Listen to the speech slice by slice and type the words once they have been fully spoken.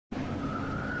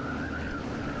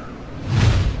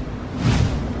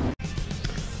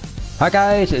Hi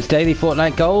guys, it's Daily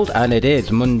Fortnite Gold and it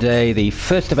is Monday the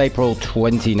 1st of April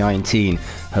 2019.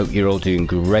 Hope you're all doing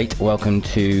great. Welcome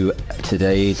to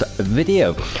today's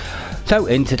video. So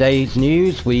in today's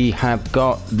news we have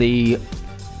got the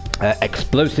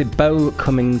explosive bow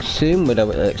coming soon. We'd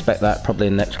expect that probably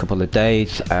in the next couple of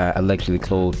days. Allegedly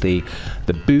called the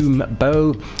boom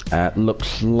bow.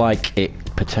 Looks like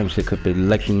it potentially could be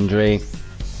legendary.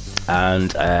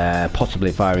 And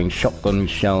possibly firing shotgun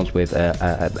shells with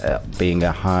being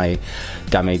a high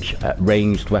damage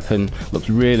ranged weapon. Looks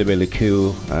really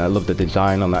cool. Love the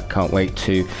design on that, can't wait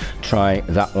to try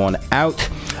that one out.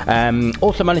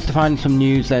 Also managed to find some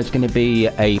news. There's going to be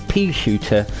a pea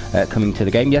shooter coming to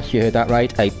the game. Yes, you heard that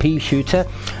right, a pea shooter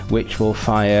which will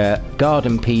fire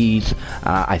garden peas.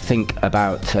 I think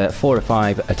about 4 or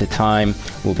 5 at a time.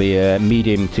 Will be a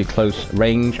medium to close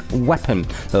range weapon.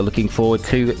 So looking forward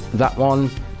to that one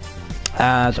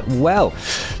as well.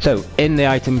 So in the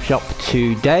item shop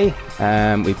today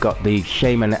we've got the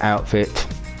shaman outfit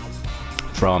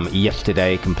from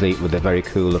yesterday, complete with a very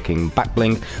cool looking back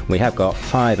bling. We have got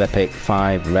 5 epic,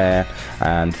 5 rare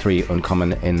and 3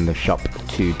 uncommon in the shop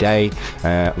today.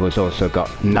 We've also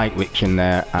got Night Witch in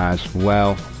there as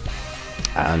well,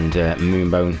 and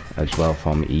Moonbone as well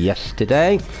from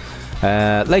yesterday.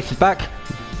 Laces back.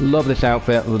 Love this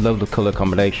outfit, love the colour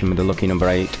combination with the lucky number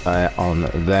 8 on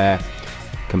there,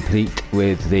 complete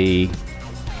with the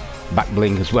back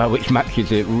bling as well, which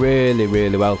matches it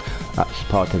really well. That's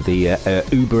part of the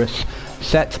Uberus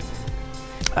set.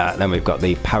 Then we've got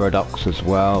the Paradox as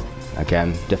well,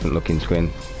 again different looking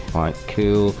skin, quite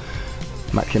cool,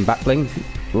 matching back bling,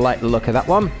 like the look of that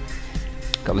one.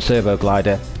 Got the servo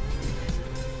glider,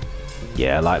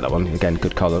 yeah, I like that one, again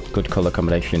good colour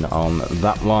combination on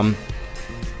that one.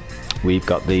 We've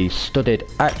got the studded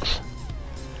axe,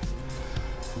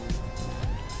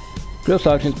 drill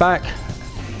sergeant's back.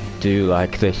 Do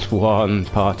like this one,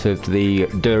 part of the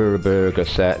Durburger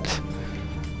set.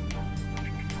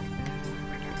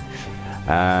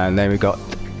 And then we've got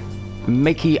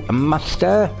Mickey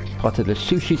Master, part of the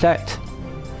sushi set.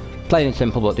 Plain and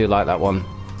simple, but do like that one.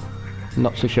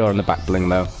 Not so sure on the back bling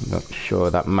though, not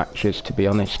sure that matches, to be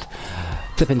honest.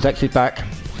 Flipping Sexy's back.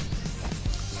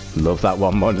 Love that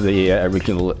one of the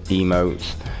original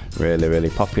emotes, really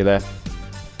popular.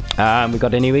 And we've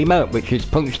got a new emote which is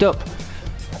punched up.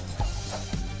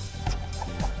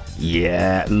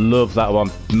 Yeah, love that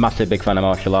one. Massive big fan of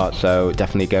martial arts, so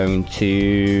definitely going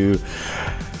to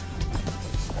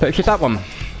purchase that one.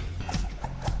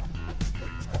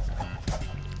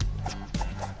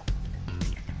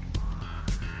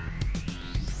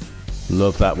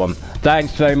 Love that one.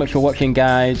 Thanks very much for watching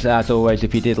guys. As always,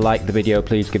 if you did like the video,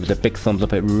 please give us a big thumbs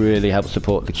up. It really helps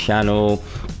support the channel.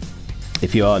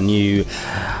 If you are new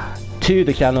to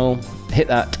the channel, hit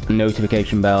that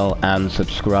notification bell and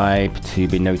subscribe to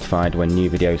be notified when new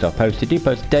videos are posted. Do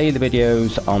post daily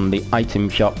videos on the item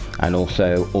shop and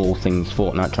also all things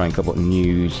Fortnite, try and cover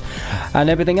news and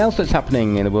everything else that's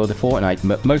happening in the world of Fortnite.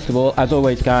 But most of all, as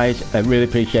always guys, I really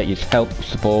appreciate your help,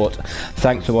 support.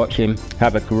 Thanks for watching,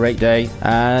 have a great day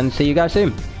and see you guys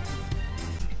soon.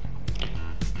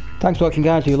 Thanks for watching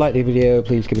guys. If you like the video,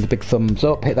 please give it a big thumbs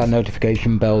up, hit that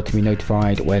notification bell to be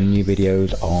notified when new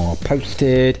videos are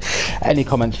posted. Any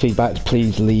comments, feedbacks,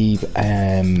 please leave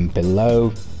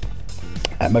below.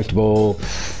 Most of all,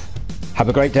 have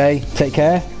a great day, take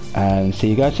care and see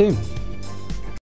you guys soon.